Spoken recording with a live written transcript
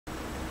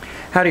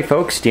Howdy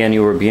folks,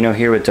 Daniel Rubino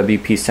here with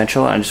WP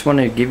Central. I just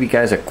wanted to give you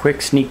guys a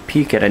quick sneak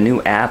peek at a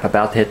new app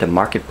about to hit the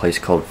marketplace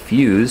called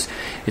Fuse.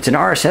 It's an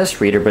RSS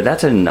reader, but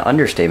that's an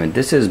understatement.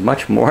 This is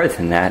much more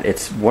than that.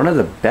 It's one of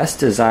the best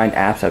designed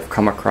apps I've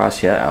come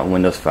across yet on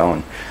Windows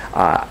Phone.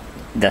 I'm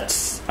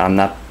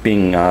not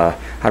being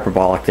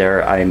hyperbolic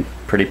there. I'm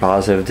pretty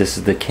positive this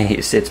is the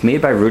case. It's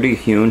made by Rudy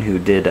Hune, who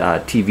did a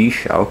TV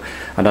show,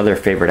 another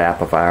favorite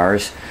app of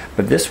ours.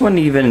 But this one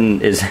even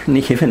is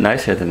even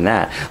nicer than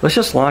that. Let's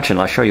just launch it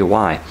and I'll show you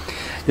why.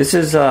 This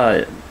is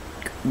what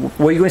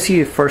you're going to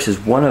see first is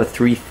one of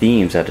 3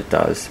 themes that it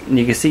does. And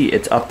you can see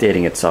it's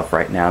updating itself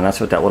right now, and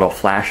that's what that little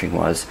flashing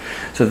was.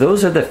 So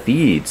those are the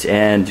feeds,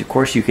 and of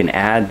course you can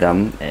add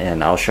them,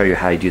 and I'll show you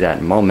how you do that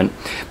in a moment.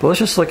 But let's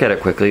just look at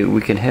it quickly.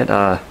 We can hit,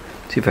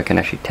 see if I can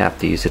actually tap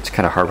these. It's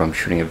kind of hard when I'm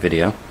shooting a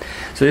video.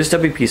 So this is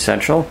WP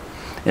Central,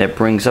 and it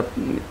brings up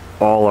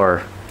all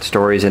our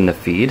stories in the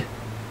feed.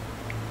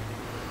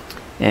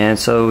 And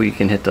so you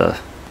can hit the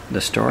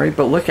story,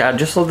 but look at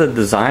just look at the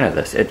design of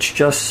this. It's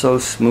just so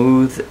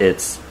smooth.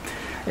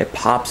 It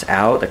pops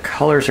out. The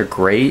colors are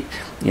great.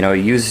 You know, it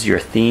uses your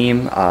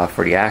theme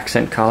for the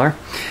accent color.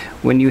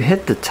 When you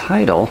hit the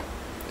title,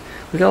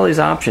 look at all these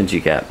options you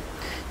get.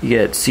 You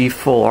get see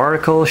full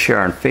article, share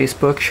on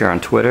Facebook, share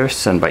on Twitter,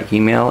 send by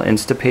email,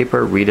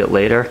 Instapaper, read it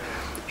later,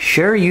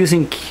 share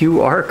using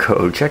QR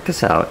code. Check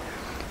this out.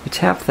 You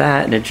tap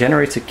that and it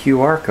generates a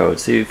QR code.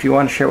 So if you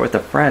want to share it with a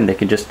friend, they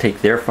can just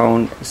take their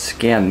phone,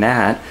 scan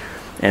that,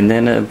 and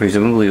then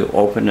presumably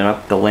open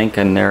up the link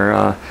on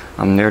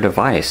their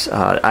device.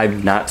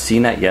 I've not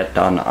seen that yet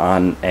done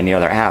on any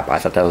other app. I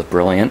thought that was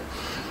brilliant.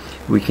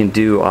 We can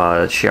do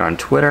share on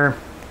Twitter,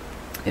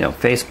 you know,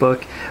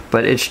 Facebook,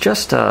 but it's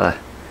just a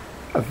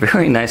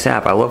very nice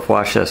app. I love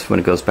watch this when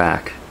it goes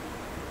back.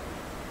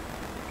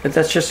 But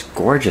that's just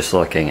gorgeous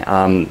looking.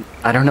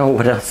 I don't know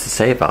what else to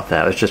say about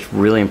that. I was just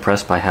really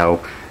impressed by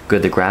how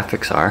good the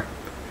graphics are.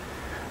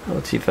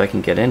 Let's see if I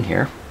can get in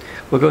here.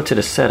 We'll go to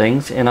the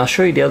settings and I'll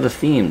show you the other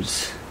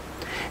themes.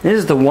 This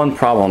is the one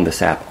problem with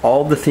this app.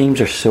 All the themes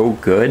are so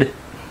good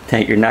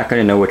that you're not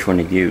going to know which one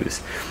to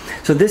use.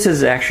 So this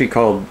is actually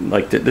called,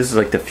 this is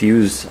like the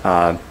Fuse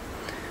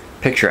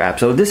picture app.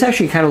 So this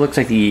actually kind of looks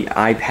like the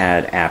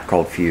iPad app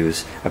called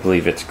Fuse. I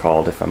believe it's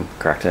called, if I'm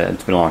correct.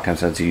 It's been a long time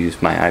since I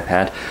used my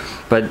iPad.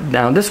 But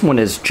now this one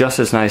is just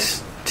as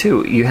nice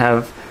too. You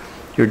have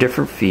your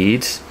different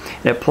feeds,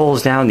 and it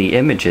pulls down the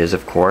images,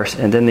 of course,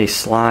 and then they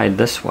slide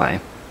this way.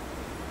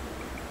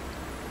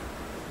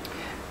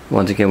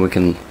 Once again, we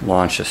can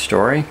launch a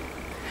story,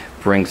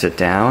 brings it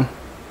down.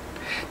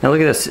 Now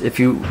look at this. If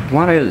you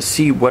want to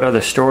see what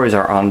other stories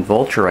are on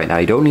Vulture right now,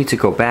 you don't need to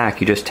go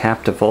back. You just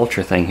tap the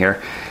Vulture thing here,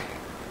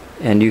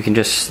 and you can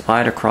just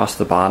slide across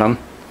the bottom,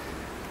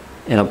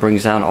 and it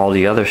brings down all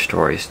the other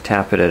stories.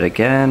 Tap it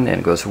again and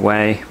it goes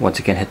away. Once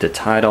again, hit the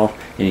title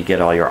and you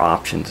get all your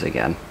options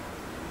again.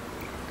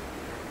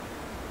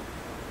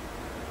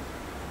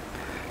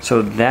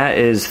 So that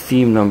is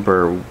theme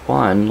number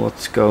 1.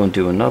 Let's go and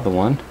do another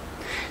one.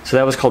 So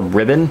that was called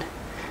Ribbon,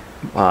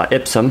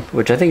 Ipsum,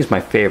 which I think is my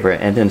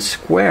favorite, and then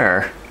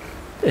Square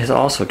is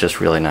also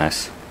just really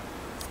nice.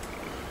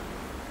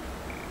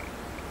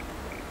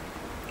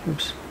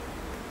 Oops.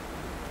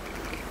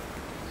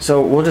 So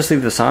we'll just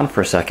leave this on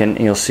for a second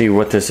and you'll see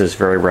what this is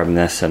very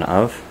reminiscent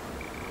of.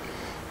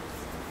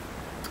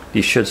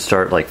 You should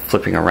start like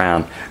flipping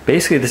around.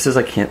 Basically this is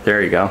like,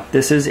 there you go.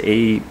 This is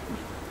a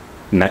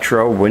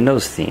Metro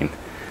Windows theme.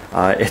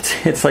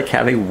 It's like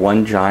having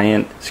one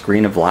giant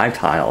screen of live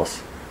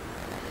tiles.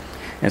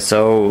 And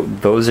so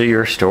those are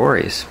your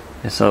stories.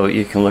 And so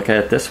you can look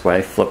at it this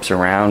way, flips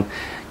around,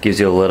 gives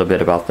you a little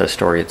bit about the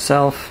story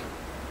itself.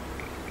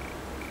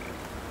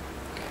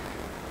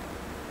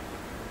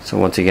 So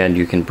once again,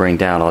 you can bring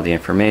down all the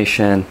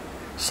information,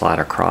 slide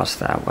across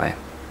that way.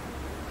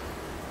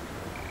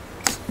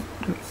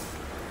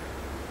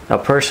 Now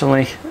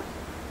personally,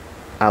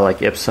 I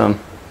like Ipsum.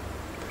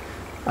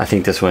 I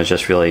think this one is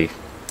just really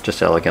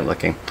elegant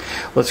looking.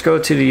 Let's go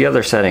to the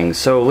other settings.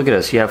 So look at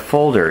this, you have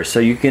folders. So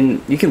you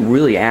can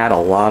really add a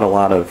lot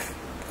of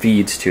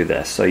feeds to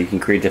this. So you can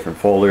create different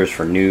folders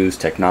for news,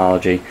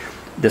 technology.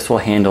 This will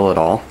handle it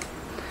all.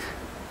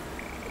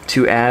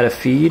 To add a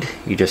feed,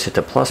 you just hit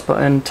the plus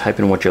button, type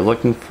in what you're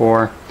looking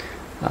for.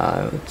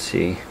 Let's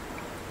see.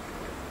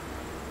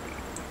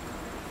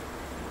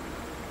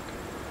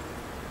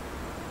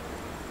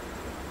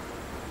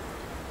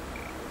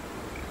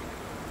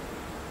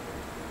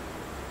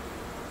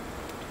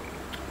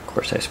 Of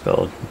course I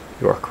spelled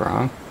York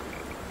wrong.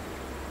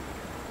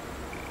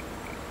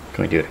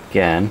 Can we do it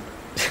again?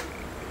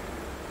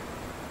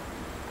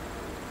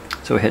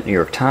 So we hit New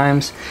York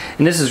Times,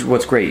 and this is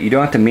what's great. You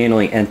don't have to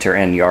manually enter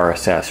in the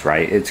RSS,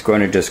 right? It's going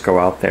to just go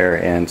out there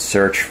and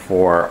search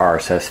for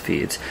RSS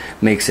feeds.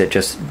 Makes it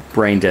just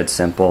brain dead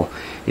simple.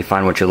 You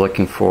find what you're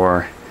looking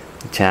for,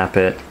 you tap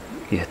it,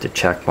 you hit the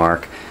check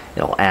mark,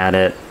 it'll add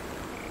it.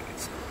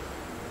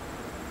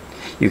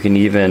 You can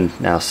even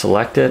now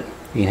select it.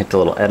 You can hit the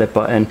little edit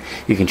button.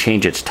 You can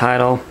change its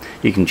title.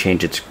 You can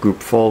change its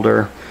group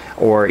folder.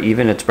 or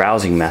even its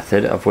browsing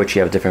method, of which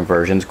you have different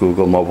versions: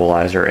 Google,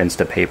 Mobilizer,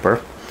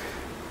 Instapaper.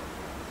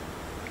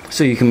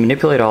 So you can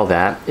manipulate all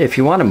that. If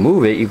you want to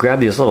move it, you grab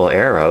these little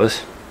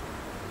arrows.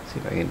 Let's see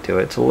if I can do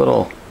it. It's a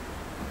little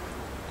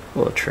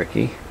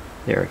tricky.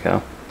 There we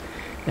go.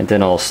 And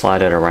then I'll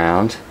slide it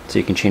around so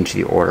you can change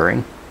the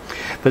ordering.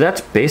 But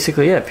that's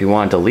basically it. If you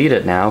want to delete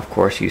it now, of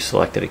course, you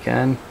select it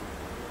again.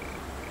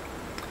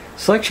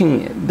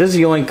 Selection, this is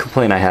the only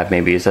complaint I have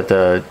maybe, is that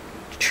the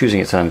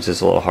choosing it sometimes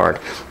is a little hard.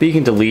 But you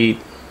can delete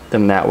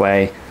them that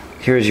way.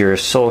 Here's your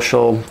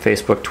social: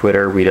 Facebook,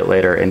 Twitter, Read It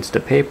Later,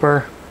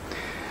 Instapaper.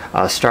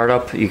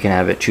 Startup, you can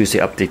have it choose to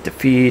update the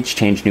feeds,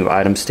 change new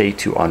item state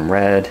to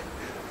unread.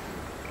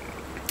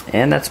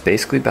 And that's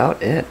basically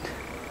about it.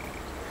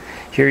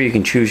 Here you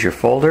can choose your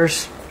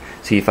folders.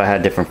 See, if I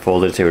had different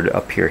folders, they would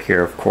appear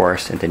here, of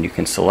course, and then you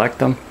can select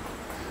them.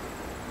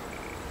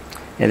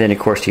 And then, of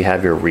course, you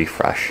have your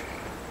refresh.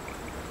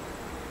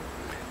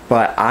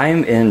 But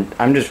I'm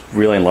just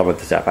really in love with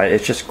this app.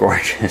 It's just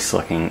gorgeous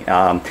looking.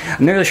 I'm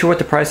not really sure what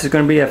the price is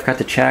going to be. I've got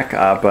to check,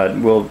 but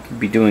we'll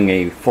be doing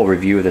a full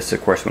review of this,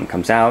 of course, when it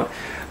comes out.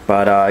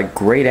 But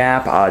great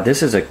app.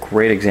 This is a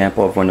great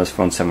example of Windows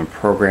Phone 7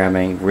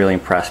 programming. Really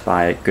impressed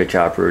by it. Good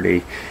job,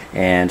 Rudy.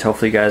 And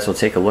hopefully you guys will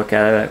take a look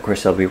at it. Of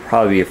course, there'll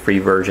probably be a free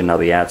version. There'll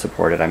be ad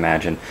supported, I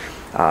imagine.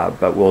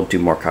 But we'll do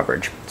more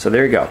coverage. So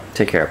there you go.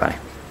 Take care,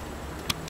 everybody.